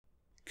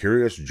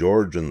Curious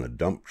George and the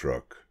Dump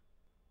Truck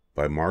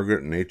by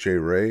Margaret and H.A.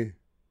 Ray,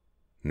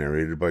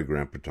 narrated by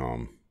Grandpa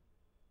Tom.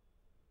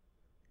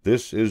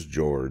 This is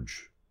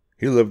George.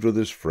 He lived with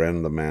his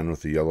friend, the man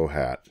with the yellow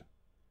hat.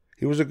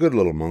 He was a good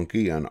little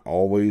monkey and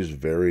always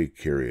very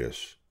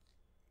curious.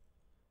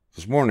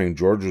 This morning,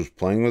 George was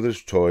playing with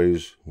his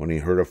toys when he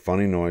heard a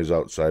funny noise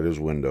outside his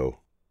window.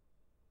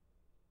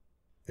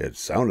 It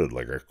sounded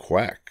like a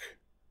quack.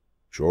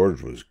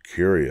 George was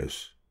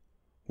curious.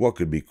 What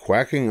could be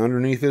quacking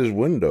underneath his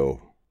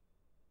window?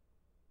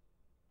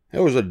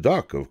 It was a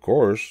duck, of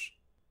course.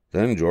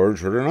 Then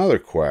George heard another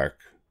quack,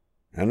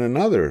 and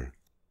another.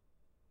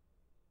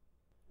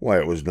 Why,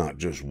 it was not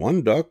just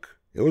one duck.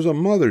 It was a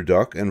mother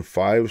duck and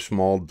 5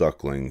 small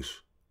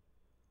ducklings.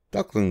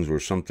 Ducklings were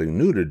something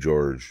new to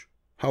George.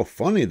 How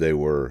funny they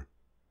were.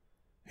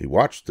 He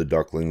watched the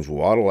ducklings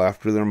waddle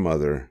after their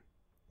mother.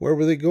 Where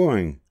were they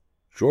going?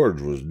 George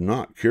was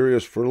not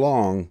curious for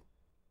long.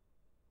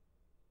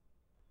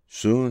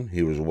 Soon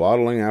he was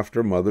waddling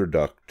after Mother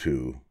Duck,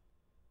 too.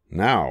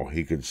 Now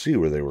he could see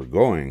where they were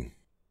going.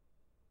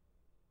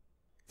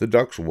 The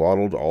ducks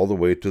waddled all the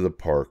way to the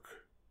park.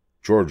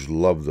 George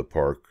loved the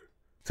park.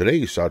 Today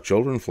he saw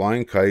children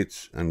flying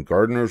kites and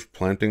gardeners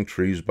planting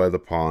trees by the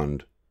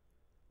pond.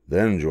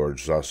 Then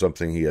George saw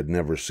something he had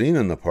never seen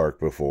in the park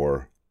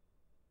before.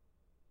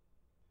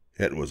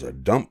 It was a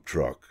dump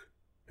truck,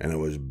 and it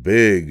was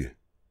big.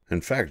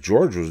 In fact,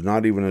 George was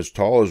not even as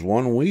tall as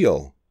one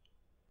wheel.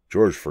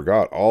 George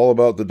forgot all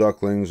about the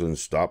ducklings and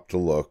stopped to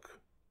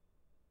look.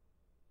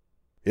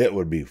 It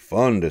would be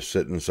fun to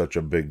sit in such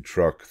a big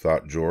truck,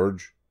 thought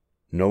George.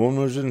 No one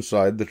was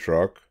inside the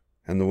truck,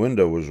 and the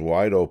window was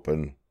wide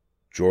open.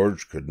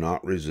 George could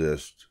not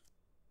resist.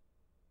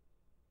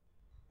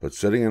 But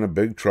sitting in a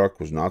big truck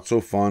was not so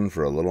fun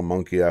for a little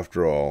monkey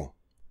after all.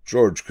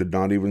 George could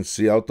not even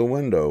see out the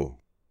window.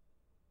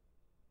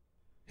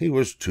 He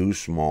was too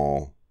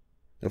small.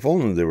 If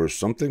only there was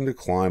something to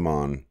climb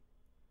on.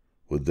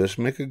 Would this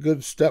make a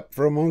good step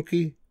for a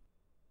monkey?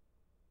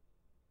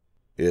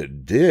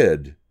 It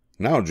did.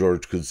 Now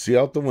George could see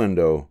out the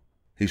window.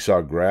 He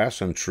saw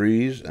grass and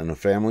trees and a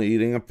family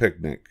eating a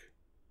picnic.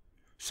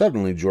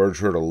 Suddenly George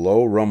heard a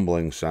low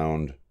rumbling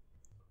sound.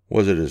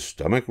 Was it his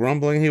stomach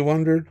rumbling, he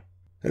wondered?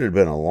 It had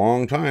been a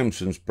long time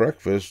since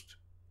breakfast,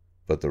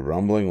 but the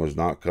rumbling was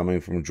not coming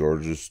from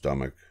George's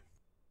stomach.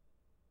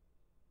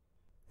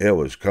 It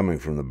was coming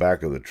from the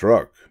back of the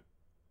truck.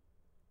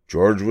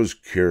 George was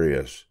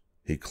curious.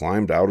 He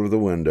climbed out of the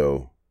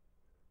window.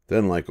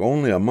 Then, like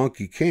only a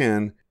monkey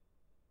can,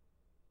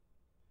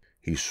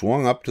 he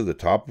swung up to the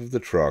top of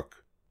the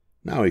truck.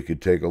 Now he could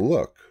take a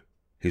look.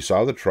 He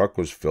saw the truck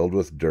was filled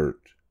with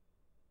dirt.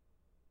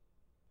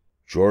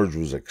 George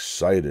was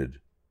excited.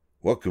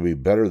 What could be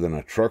better than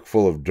a truck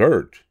full of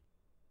dirt?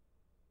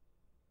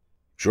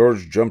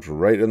 George jumped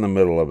right in the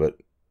middle of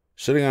it.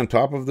 Sitting on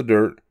top of the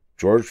dirt,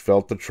 George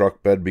felt the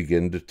truck bed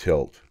begin to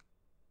tilt.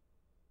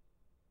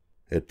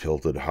 It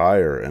tilted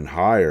higher and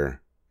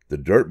higher. The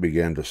dirt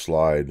began to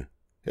slide.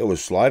 It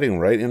was sliding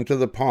right into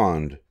the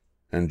pond,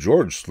 and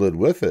George slid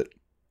with it.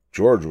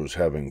 George was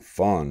having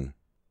fun.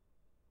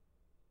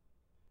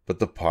 But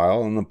the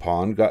pile in the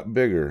pond got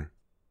bigger,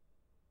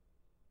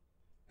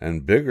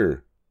 and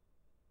bigger,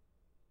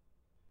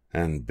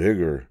 and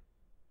bigger,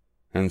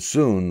 and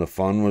soon the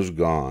fun was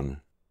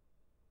gone.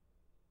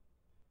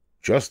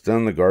 Just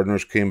then the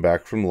gardeners came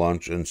back from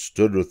lunch and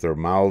stood with their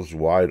mouths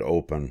wide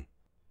open.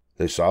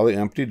 They saw the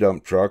empty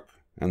dump truck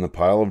and the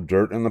pile of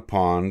dirt in the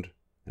pond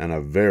and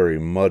a very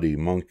muddy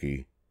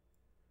monkey.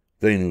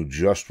 They knew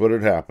just what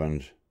had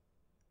happened.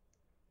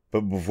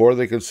 But before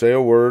they could say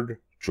a word,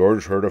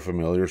 George heard a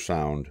familiar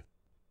sound.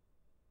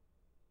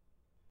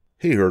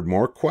 He heard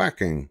more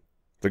quacking.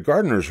 The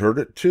gardeners heard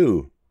it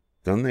too.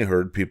 Then they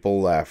heard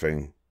people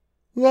laughing.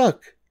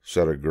 "Look,"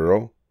 said a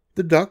girl,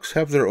 "the ducks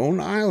have their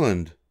own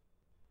island."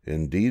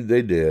 Indeed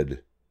they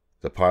did.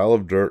 The pile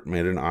of dirt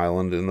made an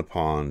island in the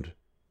pond,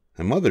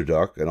 and Mother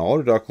Duck and all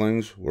her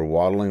ducklings were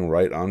waddling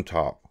right on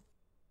top.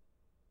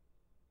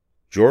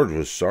 George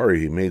was sorry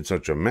he made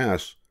such a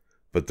mess,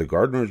 but the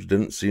gardeners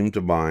didn't seem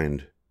to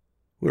mind.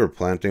 "We are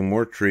planting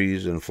more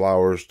trees and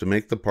flowers to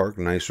make the park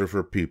nicer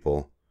for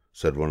people,"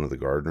 said one of the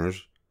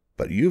gardeners.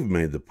 "But you've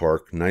made the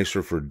park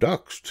nicer for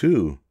ducks,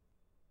 too."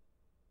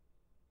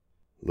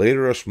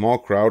 Later a small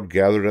crowd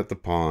gathered at the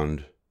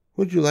pond.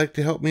 "Would you like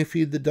to help me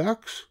feed the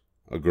ducks?"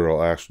 a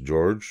girl asked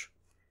George.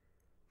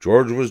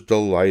 George was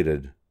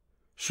delighted.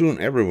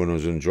 Soon everyone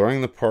was enjoying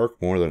the park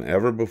more than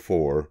ever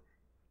before,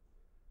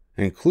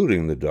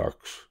 including the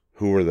ducks,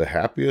 who were the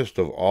happiest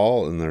of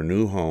all in their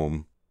new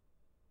home.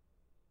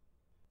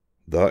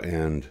 The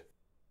end.